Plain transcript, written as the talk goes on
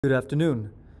Good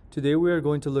afternoon. Today we are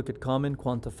going to look at common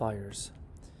quantifiers.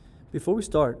 Before we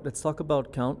start, let's talk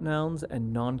about count nouns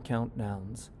and non-count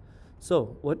nouns.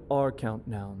 So, what are count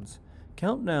nouns?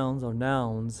 Count nouns are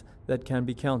nouns that can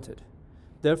be counted.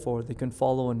 Therefore, they can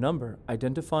follow a number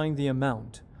identifying the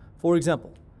amount. For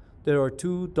example, there are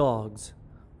 2 dogs.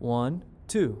 1,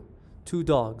 2. 2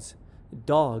 dogs.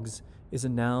 Dogs is a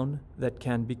noun that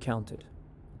can be counted.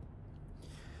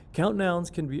 Count nouns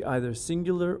can be either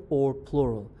singular or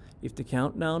plural. If the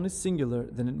count noun is singular,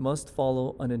 then it must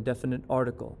follow an indefinite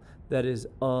article, that is,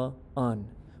 un.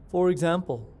 For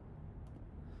example,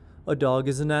 a dog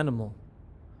is an animal.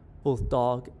 Both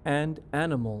dog and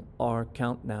animal are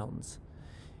count nouns.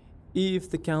 If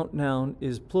the count noun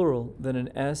is plural, then an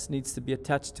s needs to be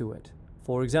attached to it.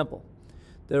 For example,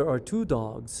 there are 2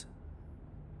 dogs.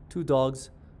 2 dogs,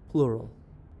 plural.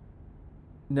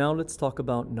 Now let's talk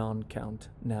about non-count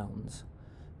nouns.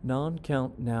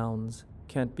 Non-count nouns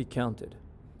can't be counted.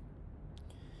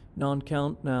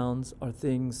 Non-count nouns are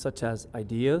things such as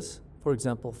ideas, for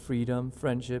example, freedom,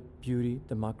 friendship, beauty,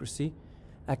 democracy,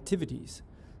 activities,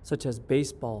 such as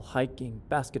baseball, hiking,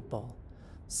 basketball,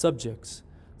 subjects,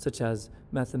 such as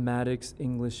mathematics,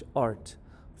 English, art,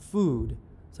 food,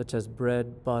 such as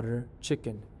bread, butter,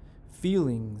 chicken,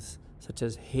 feelings, such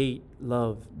as hate,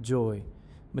 love, joy,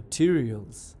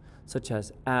 materials, such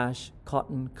as ash,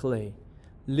 cotton, clay,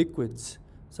 liquids,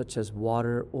 such as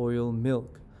water, oil,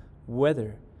 milk,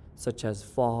 weather, such as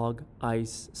fog,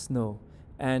 ice, snow,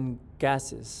 and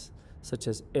gases, such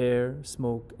as air,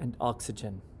 smoke, and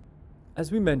oxygen.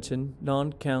 As we mentioned,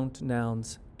 non-count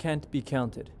nouns can't be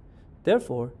counted.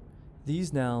 Therefore,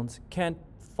 these nouns can't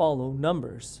follow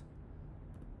numbers.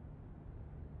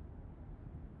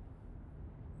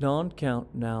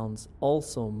 Non-count nouns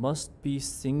also must be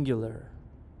singular.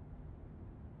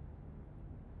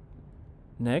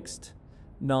 Next,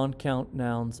 non-count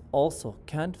nouns also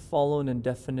can't follow an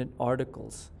indefinite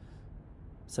articles,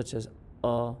 such as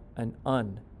a and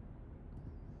un.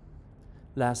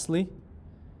 Lastly,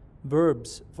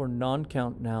 verbs for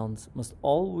non-count nouns must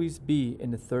always be in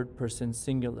the third person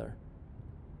singular.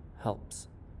 Helps.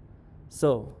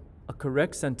 So, a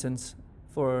correct sentence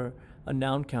for a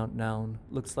noun count noun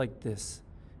looks like this.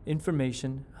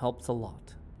 Information helps a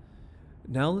lot.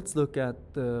 Now let's look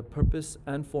at the purpose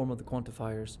and form of the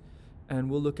quantifiers, and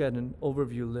we'll look at an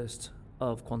overview list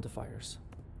of quantifiers.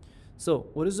 So,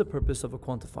 what is the purpose of a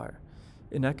quantifier?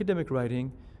 In academic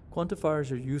writing,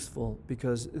 quantifiers are useful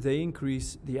because they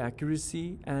increase the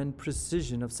accuracy and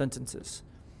precision of sentences.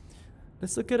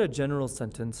 Let's look at a general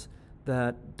sentence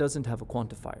that doesn't have a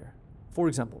quantifier. For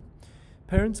example,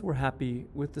 parents were happy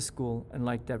with the school and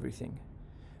liked everything.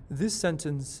 This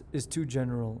sentence is too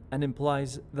general and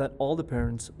implies that all the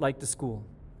parents liked the school.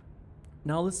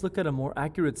 Now let's look at a more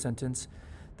accurate sentence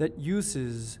that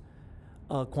uses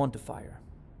a quantifier.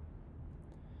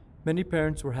 Many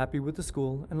parents were happy with the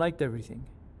school and liked everything.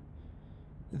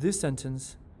 This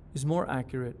sentence is more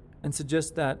accurate and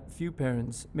suggests that few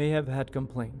parents may have had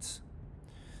complaints.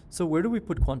 So where do we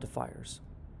put quantifiers?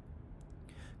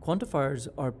 Quantifiers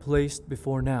are placed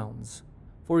before nouns.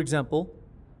 For example,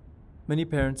 many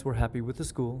parents were happy with the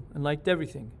school and liked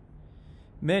everything.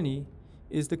 Many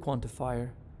is the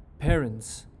quantifier,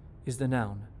 parents is the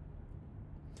noun.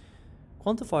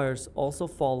 Quantifiers also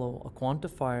follow a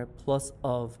quantifier plus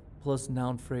of plus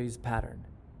noun phrase pattern.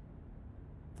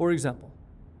 For example,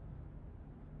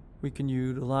 we can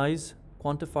utilize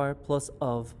quantifier plus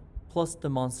of plus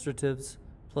demonstratives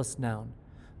plus noun.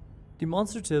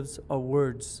 Demonstratives are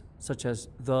words such as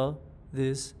the,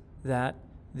 this, that,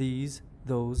 these,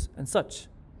 those, and such.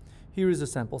 Here is a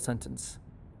sample sentence.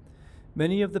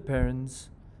 Many of the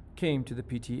parents came to the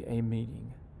PTA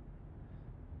meeting.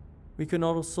 We can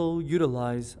also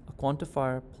utilize a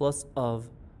quantifier plus of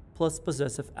plus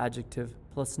possessive adjective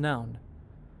plus noun.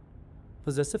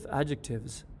 Possessive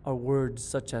adjectives are words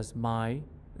such as my,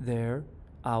 their,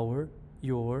 our,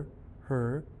 your,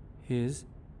 her, his,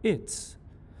 its.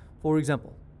 For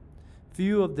example,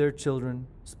 few of their children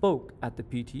spoke at the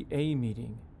PTA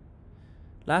meeting.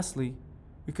 Lastly,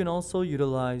 we can also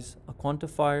utilize a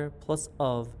quantifier plus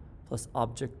of plus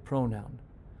object pronoun.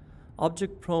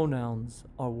 Object pronouns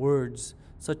are words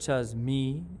such as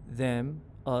me, them,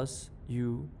 us,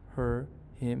 you, her,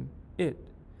 him, it.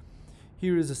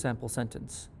 Here is a sample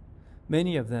sentence.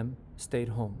 Many of them stayed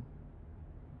home.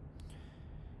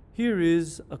 Here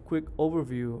is a quick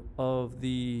overview of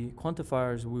the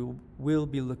quantifiers we will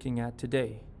be looking at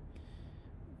today.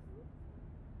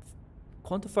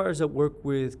 Quantifiers that work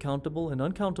with countable and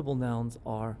uncountable nouns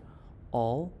are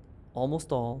all,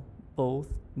 almost all, both,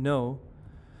 no,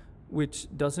 which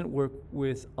doesn't work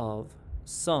with of,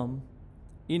 some,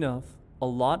 enough, a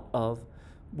lot of,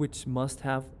 which must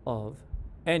have of,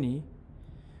 any,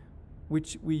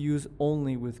 which we use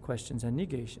only with questions and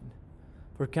negation.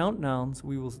 For count nouns,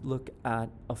 we will look at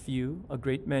a few, a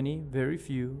great many, very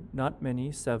few, not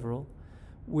many, several.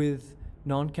 With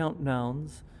non-count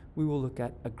nouns, we will look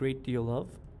at a great deal of,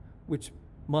 which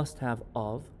must have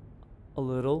of, a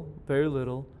little, very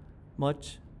little,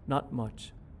 much, not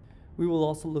much. We will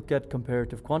also look at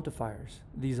comparative quantifiers.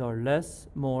 These are less,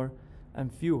 more,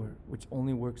 and fewer, which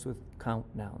only works with count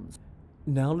nouns.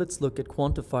 Now let's look at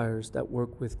quantifiers that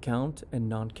work with count and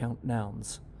non-count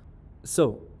nouns.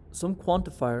 So, some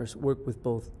quantifiers work with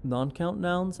both non-count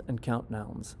nouns and count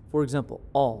nouns. For example,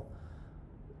 all,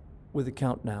 with a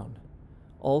count noun.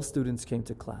 All students came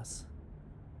to class.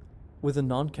 With a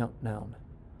non-count noun,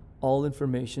 all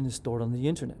information is stored on the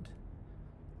internet.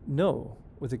 No,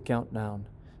 with a count noun.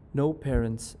 No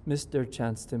parents missed their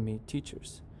chance to meet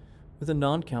teachers. With a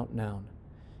non-count noun,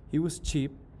 he was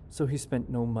cheap, so he spent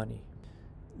no money.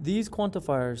 These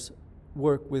quantifiers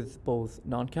work with both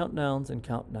non-count nouns and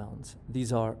count nouns.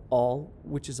 These are all,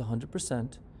 which is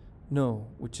 100%, no,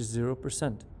 which is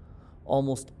 0%,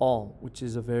 almost all, which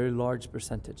is a very large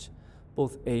percentage,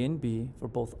 both A and B for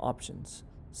both options,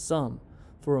 some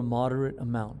for a moderate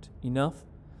amount, enough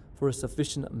for a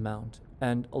sufficient amount,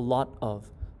 and a lot of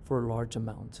for a large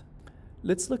amount.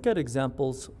 Let's look at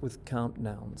examples with count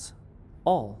nouns.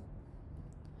 All.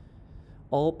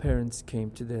 All parents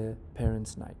came to the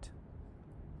parents' night.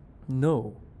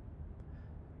 No.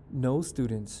 No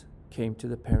students came to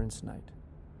the parents' night.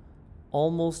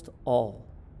 Almost all.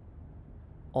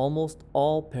 Almost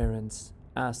all parents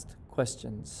asked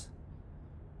questions.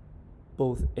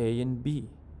 Both A and B.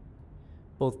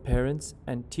 Both parents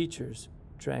and teachers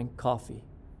drank coffee.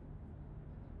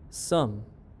 Some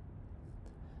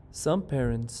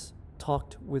parents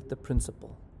talked with the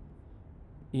principal.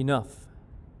 Enough.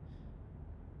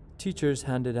 Teachers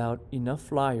handed out enough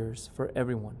flyers for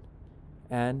everyone,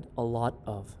 and a lot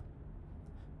of.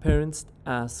 Parents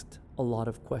asked a lot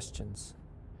of questions.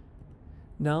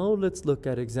 Now let's look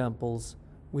at examples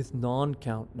with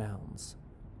non-count nouns.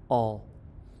 All.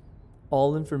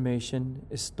 All information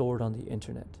is stored on the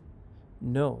internet.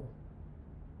 No.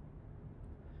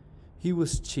 He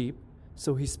was cheap,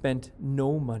 so he spent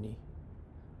no money.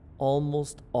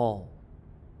 Almost all.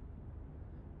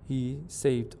 He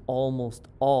saved almost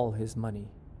all his money,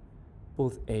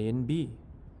 both A and B.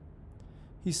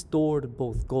 He stored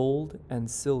both gold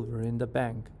and silver in the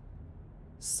bank.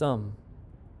 Some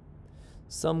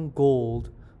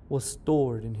gold was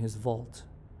stored in his vault.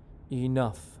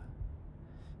 Enough.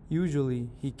 Usually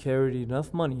he carried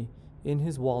enough money in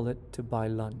his wallet to buy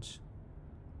lunch.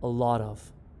 A lot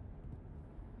of.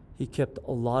 He kept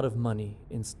a lot of money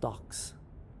in stocks.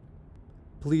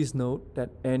 Please note that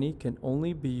any can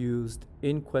only be used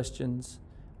in questions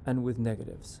and with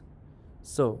negatives.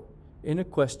 So, in a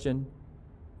question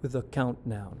with a count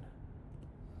noun.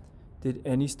 Did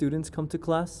any students come to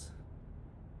class?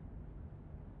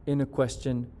 In a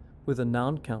question with a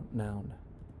non-count noun.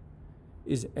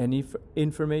 Is any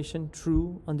information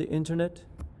true on the internet?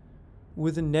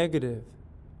 With a negative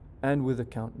and with a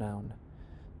count noun.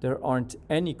 There aren't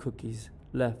any cookies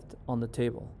left on the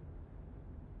table.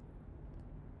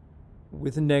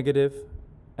 With a negative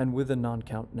and with a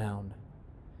non-count noun.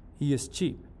 He is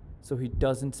cheap, so he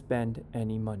doesn't spend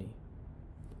any money.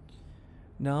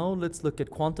 Now let's look at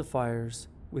quantifiers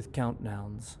with count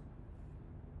nouns.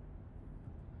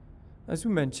 As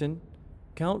we mentioned,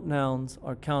 count nouns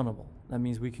are countable. That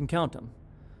means we can count them.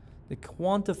 The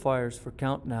quantifiers for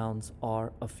count nouns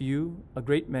are a few, a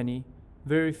great many,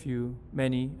 very few,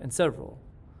 many, and several.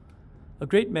 A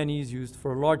great many is used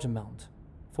for a large amount.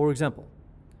 For example,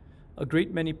 a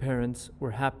great many parents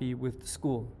were happy with the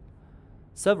school.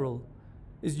 Several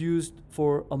is used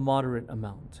for a moderate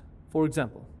amount. For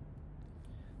example,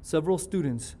 several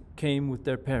students came with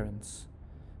their parents.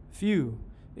 Few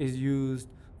is used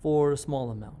for a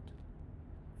small amount.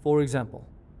 For example,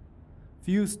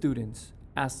 few students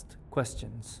asked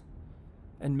questions,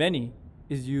 and many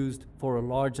is used for a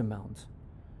large amount.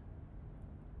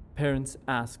 Parents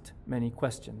asked many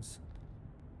questions.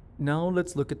 Now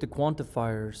let's look at the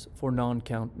quantifiers for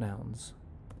non-count nouns.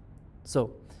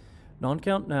 So,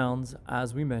 non-count nouns,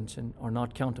 as we mentioned, are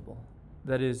not countable.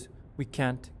 That is, we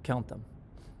can't count them.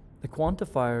 The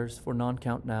quantifiers for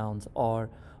non-count nouns are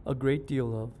a great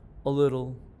deal of, a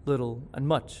little, little, and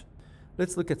much.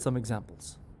 Let's look at some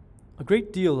examples. A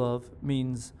great deal of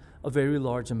means a very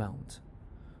large amount.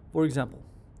 For example,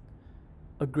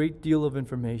 a great deal of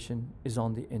information is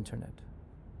on the internet.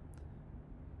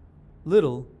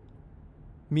 Little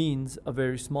means a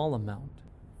very small amount.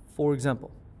 For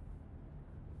example,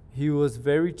 He was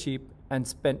very cheap and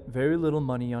spent very little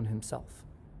money on himself.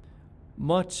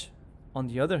 Much, on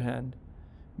the other hand,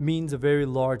 means a very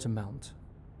large amount.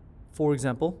 For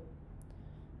example,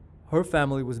 her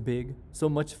family was big, so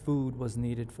much food was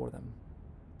needed for them.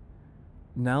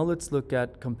 Now let's look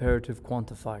at comparative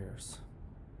quantifiers.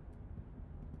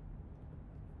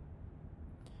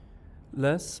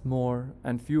 Less, more,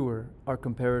 and fewer are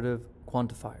comparative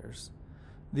quantifiers.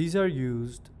 These are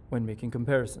used when making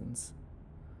comparisons.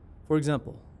 For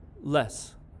example,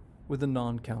 less with a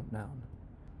non-count noun.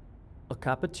 A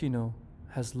cappuccino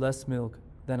has less milk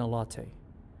than a latte.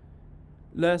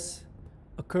 Less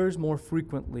occurs more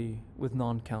frequently with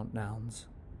non-count nouns.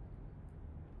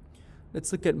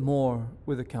 Let's look at more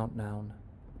with a count noun.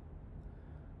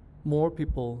 More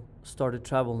people started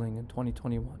traveling in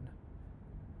 2021.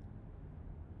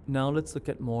 Now let's look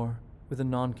at more with a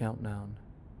non-count noun.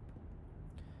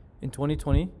 In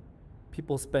 2020,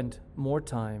 people spent more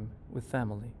time with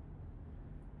family.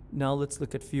 Now let's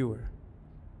look at fewer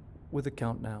with a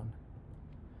count noun.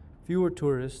 Fewer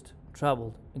tourists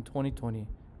traveled in 2020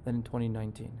 than in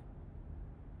 2019.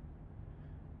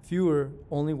 Fewer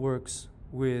only works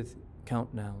with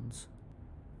count nouns.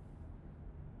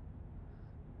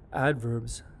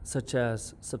 Adverbs such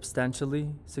as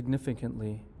substantially,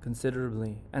 significantly,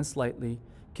 considerably, and slightly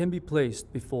can be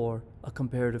placed before a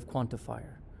comparative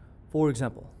quantifier. For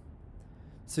example,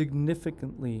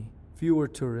 significantly fewer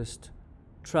tourists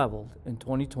traveled in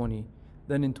 2020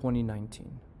 than in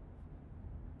 2019.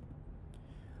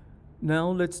 Now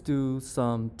let's do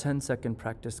some 10-second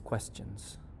practice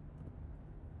questions.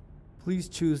 Please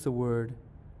choose the word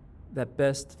that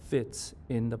best fits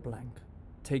in the blank.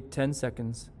 Take 10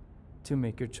 seconds to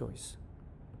make your choice.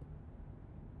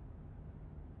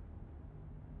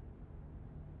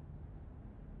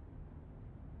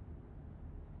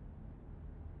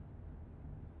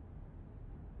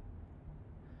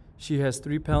 She has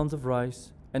 3 pounds of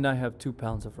rice and I have 2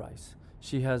 pounds of rice.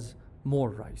 She has more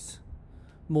rice.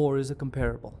 More is a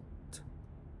comparable.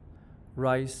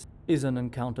 Rice is an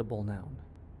uncountable noun.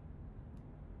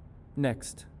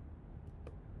 Next.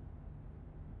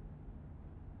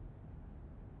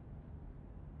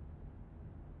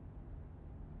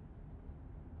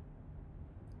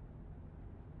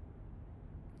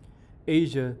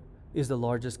 Asia is the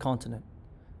largest continent.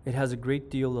 It has a great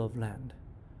deal of land.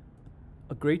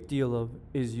 A great deal of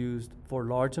is used for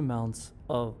large amounts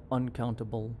of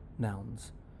uncountable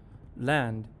nouns.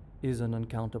 Land is an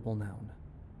uncountable noun.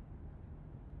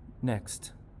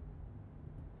 Next.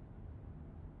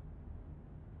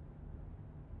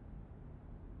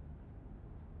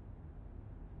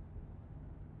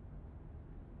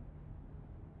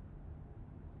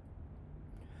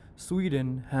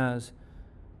 Sweden has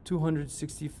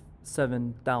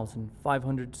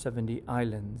 267,570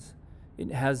 islands.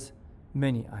 It has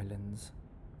many islands.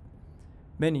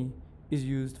 Many is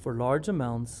used for large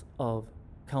amounts of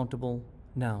countable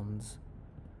nouns.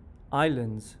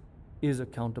 Islands is a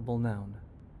countable noun.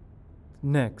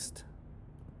 Next.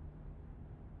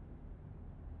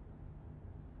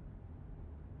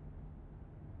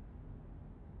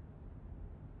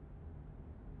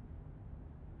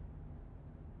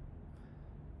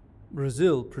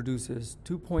 Brazil produces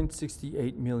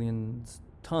 2.68 million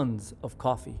tons of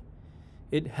coffee.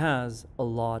 It has a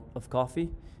lot of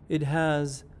coffee. It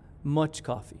has much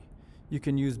coffee. You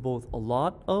can use both a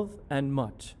lot of and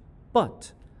much,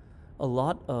 but a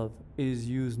lot of is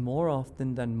used more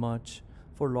often than much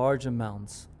for large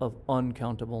amounts of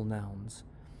uncountable nouns.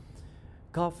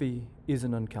 Coffee is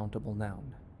an uncountable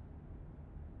noun.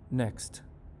 Next.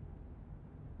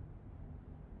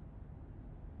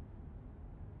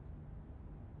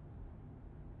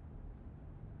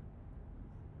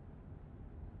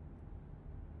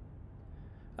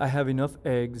 I have enough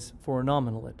eggs for an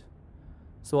omelette,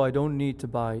 so I don't need to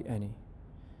buy any.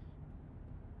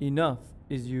 Enough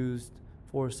is used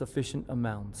for sufficient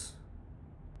amounts.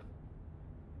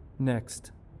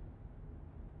 Next.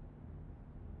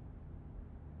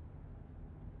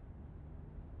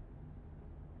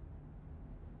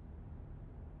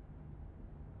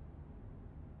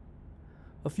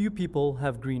 A few people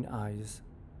have green eyes.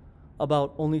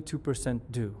 About only 2%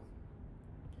 do.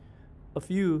 A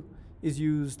few is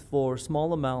used for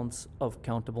small amounts of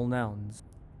countable nouns.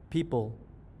 People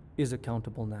is a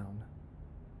countable noun.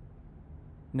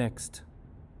 Next.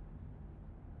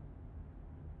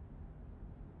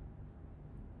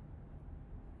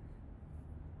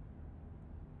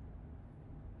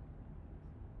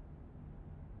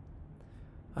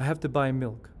 I have to buy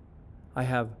milk. I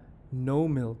have no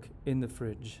milk in the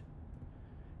fridge.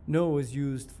 No is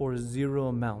used for 0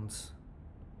 amounts.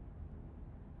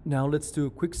 Now let's do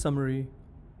a quick summary.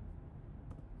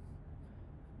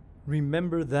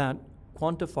 Remember that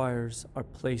quantifiers are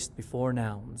placed before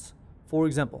nouns. For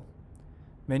example,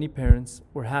 many parents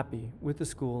were happy with the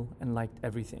school and liked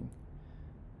everything.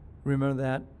 Remember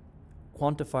that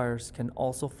quantifiers can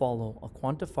also follow a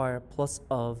quantifier plus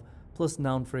of plus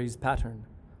noun phrase pattern.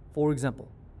 For example,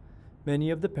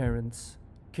 many of the parents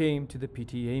came to the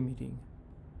PTA meeting.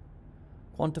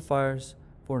 Quantifiers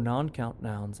for non-count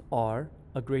nouns are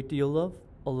a great deal of,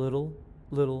 a little,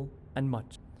 little, and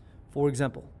much. For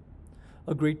example,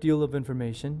 a great deal of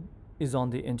information is on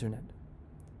the internet.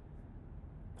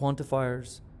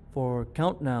 Quantifiers for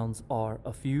count nouns are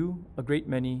a few, a great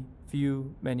many,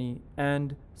 few, many,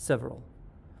 and several.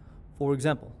 For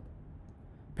example,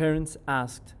 parents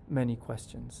asked many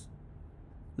questions.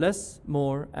 Less,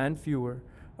 more, and fewer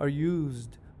are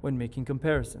used when making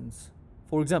comparisons.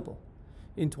 For example,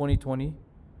 in 2020,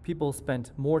 people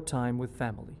spent more time with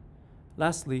family.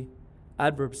 Lastly,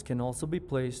 adverbs can also be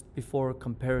placed before a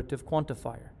comparative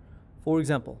quantifier. For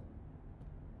example,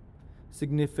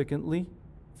 significantly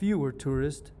fewer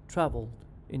tourists traveled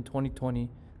in 2020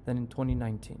 than in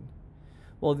 2019.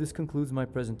 Well, this concludes my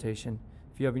presentation.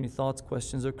 If you have any thoughts,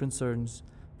 questions, or concerns,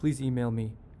 please email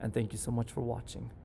me, and thank you so much for watching.